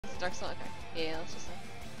Dark Soul, okay. Yeah, let's just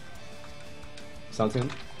Sound to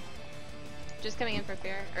him. Just coming in for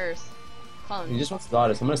fear. Or clone. He just wants to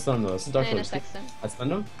dodge us. I'm gonna stun him though. This is Dark Soul. Intersects him. I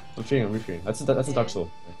stunned him. I'm treating him, refearing. That's a Dark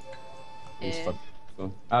Soul. Yeah.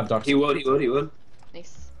 I have Dark Soul. He would.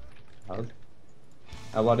 Nice. I have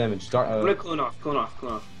a lot of damage. I'm gonna clone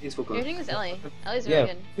off. He's full clone. Your thing was Ellie. Ellie's really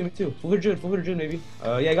good. Yeah, me too. Full Jude maybe.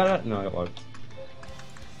 Yeah, I got it. No, I got logged.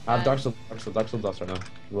 I have Dark Soul dust right now.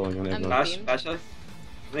 Rolling on it. Bash, Ellie.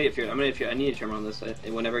 I'm gonna get fear. I need a tremor on this.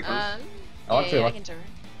 Whenever it comes. I can tremor.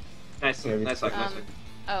 Nice luck.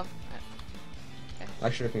 Oh.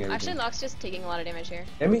 Actually, Locke's just taking a lot of damage here.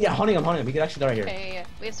 Yeah, hunting him. He could actually die right here. Okay, yeah.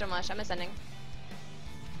 We have Stormlash. I'm ascending.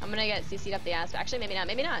 I'm gonna get CC'd up the ass, but actually maybe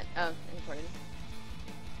not. Oh, important.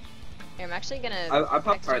 Here, I'm actually gonna... I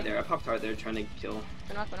popped hard there. Trying to kill.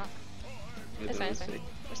 We're not. It's fine.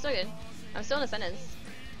 We're still good. I'm still in Ascendance.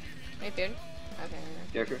 Are you feared?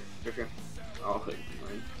 Okay. Fear. I'll hit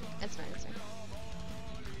mine. It's fine.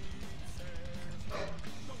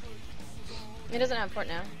 He doesn't have port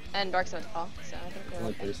now, and Dark's about to fall, so I think we're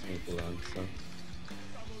okay. So.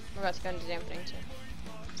 We're about to go into dampening too.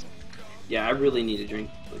 Yeah, I really need a drink.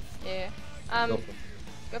 Yeah. Go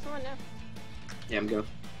for one now. Yeah,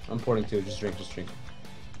 I'm porting too. Just drink. Just I'm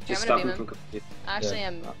stop gonna him beam from him. Actually,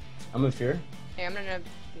 I'm in fear. Here, I'm gonna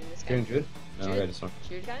beam this guy. Fearing Jude? No, Jude? okay, just one.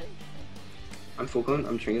 Jude got it? I'm full clone.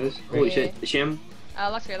 I'm triggering this. Holy shit. Sham.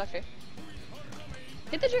 Lock fear.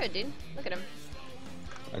 Hit the Druid, dude. Look at him.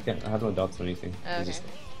 I can't. I have no dots or anything. Oh, okay.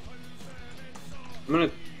 I'm gonna.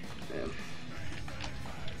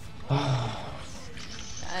 Bad.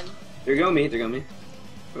 They're going me.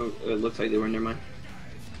 Oh, it looks like they were in their mind.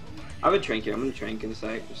 I have a trank here. I'm gonna trank in a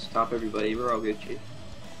sec. Just stop everybody. We're all good, chief.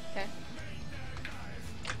 Okay.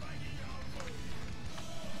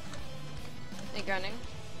 Hey, grounding.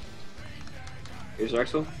 Here's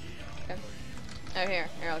Rexel. Okay. Oh, here,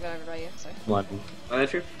 I'll go over by you. Sorry. Blind.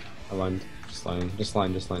 That's true. I lined. Just line,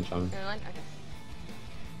 Shaman. You're in line? Okay.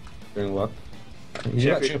 Doing luck. You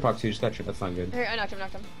got trip proc too, just got trip, that's not good. Here, I knocked him.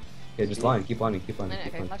 Okay, just line, keep lining.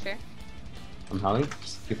 Okay, lock fear. I'm howling,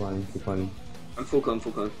 just keep lining. I'm full clone.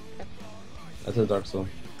 Okay. That's a Dark Soul.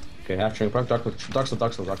 Okay, half train proc, Dark Soul.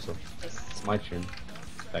 Nice. It's my turn.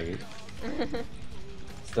 Baggy.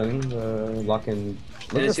 Stunning, lock in.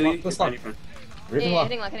 Look at this lock. Raping lock.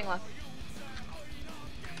 Hitting lock.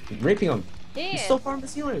 Raping him. Yeah. He's so far in the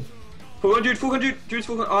ceiling. Full 100. Dude's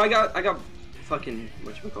full clone. Oh, I got fucking,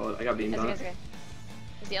 whatchamacallit, I got beamed on it. Okay.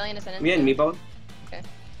 Is the alien ascendant? Me and meatball. Okay.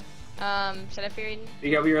 Should I fear?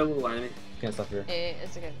 You got your little enemy. Can't stop here.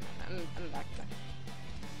 It's okay. I'm back.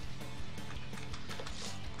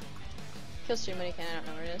 Kill stream when you can, I don't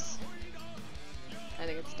know where it is. I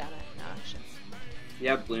think it's down at now, actually.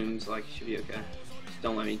 Yeah, blooms, like, should be okay. Just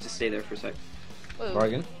don't let me, just stay there for a sec. Whoa.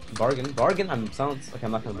 Bargain, I'm silenced. Okay,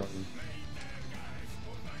 I'm not gonna bargain.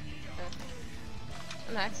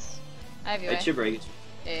 I'm Hex. I have you. It should break.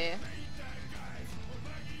 Yeah.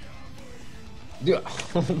 Dude,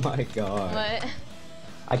 oh my god. What?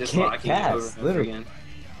 I can't cast, literally. Again.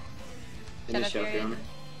 Shadow Just show Fury. fear on me.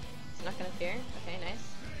 It's not gonna fear? Okay, nice.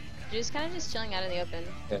 You're just kind of just chilling out in the open.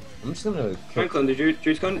 Okay, I'm just gonna Try and clone the Druid.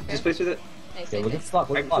 Druid's clone. Okay. Displace with it. Nice. Okay, look at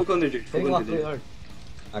Slot, I full clone the Druid. Full clone the Druid.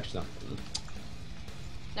 Actually, no.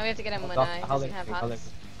 Now we have to get him when he doesn't have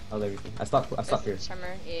hops. How's everything? I stopped here.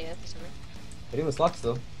 Tremor. Yeah, that's Tremor. Hitting with Lock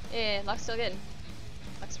still. Yeah, Lock's still good.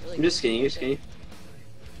 Lock's really good. I'm just skinny. You're skinny.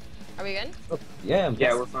 Are we good? Oh, yeah,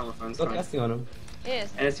 We're fine. Still casting on him.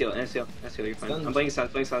 Yes. NSTL, you're fine. I'm playing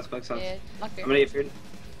sounds. Yeah, Lock fear. I'm gonna get feared.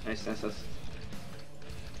 Nice. There's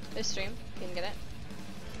stream. You can get it.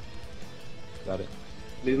 Got it.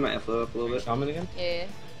 Move my flow up a little bit. Shaman again? Yeah.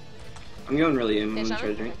 I'm going really in. I'm Okay, gonna try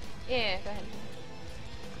to Shaman? drink. Yeah, go ahead.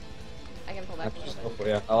 I can pull back a little Just go bit. for it,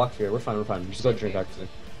 yeah. I lock fear. We're fine. We just go drink actually.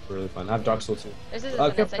 We're really fine. I have Dark Soul too. This is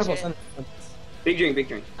Careful, send. Big drink.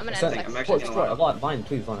 I'm gonna Send. end I'm sex. actually Sport, a lot. Line,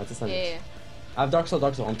 please, line. That's a sentence. Yeah. I have Dark Soul.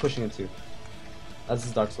 I'm pushing it too. That's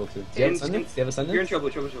his Dark Soul too. Do you have Ascendance? You're in trouble.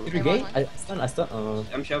 Did you gate? I stun.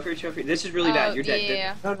 I'm show fear. This is really bad. You're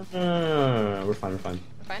dead. Yeah. No. We're fine. We're fine?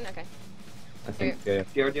 Okay. I think, yeah.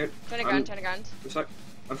 You're Turn to ground. I'm sorry.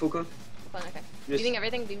 I'm full clone. Fine, okay. Just- Beaming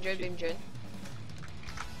everything. Beam Druid.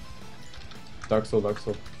 Dark Soul.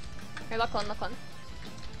 Here, lock one.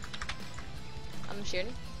 I'm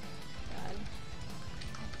shooting. God.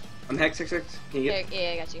 I'm Hex. Can you get?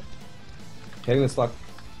 Yeah, I got you. Hitting this lock.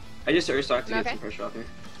 I just air stock to get Okay. some pressure off here.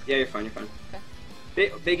 Yeah, you're fine.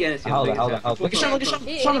 Okay. Big NSTL. How big the NSTL. Look at Shaman. Yeah,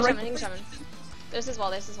 Shaman, hitting right? Shaman. There's his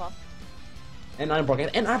wall. And I broke,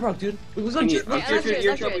 dude. It was You're on in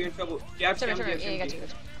Druid. trouble. Jab, Tremor. jab, Yeah, I got jab. you.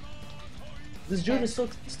 This Druid is so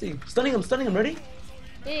tasty. Stunning him, ready?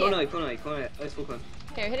 Yeah. Clone. Let's full clone.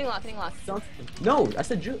 Here, hitting lock, hitting lock. No, I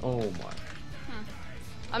said Jude. Oh my.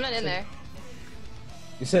 I'm not in there.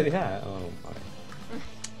 You said yeah. Oh my.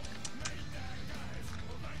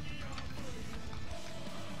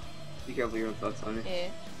 Be careful your thoughts on it. Yeah.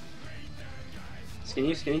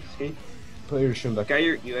 Skinny, skinny, skinny. Put your shroom back. Got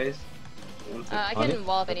your UAs. I On can it?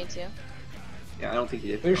 wall if I need to. Yeah, I don't think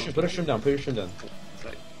you did. Put your shroom down. Put your shroom down.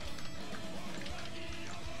 Sorry.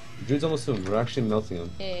 Jude's almost soon. We're actually melting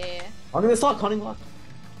him. Yeah. I'm gonna stop conning lock.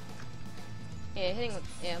 Yeah, hitting.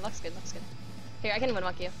 Yeah, looks good, looks good. Here, I can one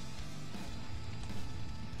walk you.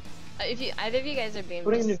 If you either of you guys are being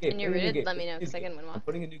Putting a new gate. and you're putting a new rooted, gate, let me know putting a because I new can gate. one I'm walk.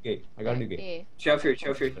 putting a new gate. I got a new gate. Yeah. Shove here,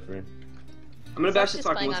 shove here. I'm gonna bash this Just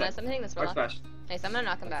lock playing one on us. sec. I'm hitting this Lock warlock. bash. Nice. I'm gonna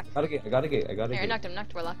knock him back. I got a gate. I got a gate. I got a Here, I gate. knocked him.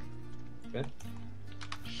 Knocked warlock. Okay.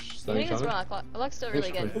 I'm Stunning hitting this shaman. warlock. Warlock's still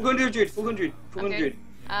really good. 400 Jude, 400, 400.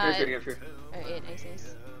 Uh, Fair, fair, fair. Alright, nice,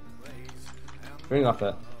 nice. Bring off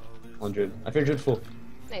that. 100. I fear Jude full.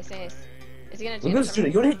 Nice, nice. Is he gonna Look do at this Jude.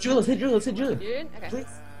 You wanna hit Jude? Let's hit Jude. Let's hit Jude. Dude? Okay. Please.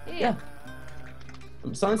 Yeah. Yeah.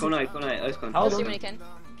 I'm silencing. Go night, ice con. How Push long? you when you can.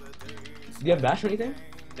 Do you have bash or anything?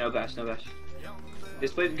 No bash, no bash.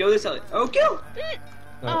 Just play, go this alley. Oh, kill!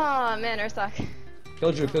 Oh man, Ursock.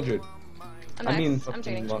 Kill Jude. Kill Jude. I'm I mean, I'm fucking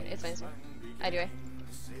trading. lock. It's fine, it's fine. Anyway.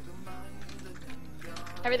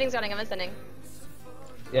 Everything's running, I'm ascending.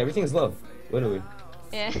 Yeah, everything's low. Literally.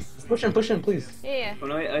 Yeah. Just push him, please. Yeah. Go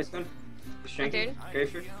night, ice con. Strength. Okay. Very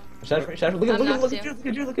fair. Shadow. Look at I'm look knocked at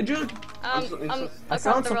too. Jude. Look at Jude. Um, so- I'm I across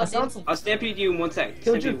silenced the him. I world, silenced dude. him. I'll stampede you in 1 sec. Kill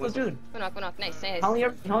Stampede Jude. you in Kill 1 sec. Jude. One off. Nice, nice. Howling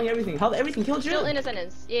everything. Howling everything. Kill Still in Jude.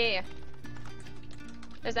 ascendance. Yeah.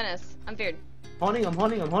 There's Ennis. I'm feared. I'm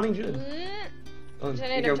haunting Jude. I'm trying to hit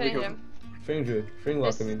him, careful, trying to hit be him. Freeing Jude. Freeing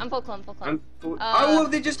lock, I mean. I'm full clone, full clone. I'm full. Oh,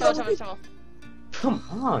 they just trouble, doubled trouble, me. trouble.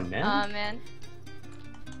 Come on, man. Aw, man.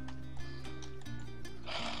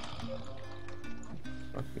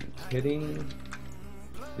 Fucking kidding.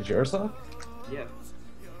 Did you Ursa? Yeah.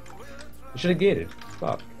 You should have gated.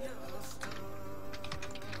 Fuck.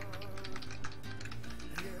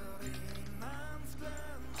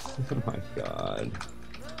 Oh my god.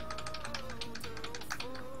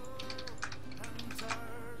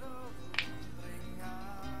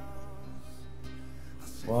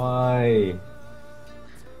 Why?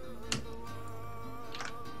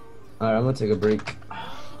 Alright, I'm gonna take a break.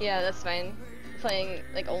 Yeah, that's fine. Playing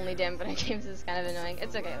like only Damn games is kind of annoying.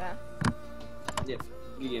 It's okay though. Yeah.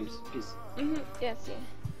 Good games. Peace. Yes,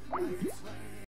 yeah.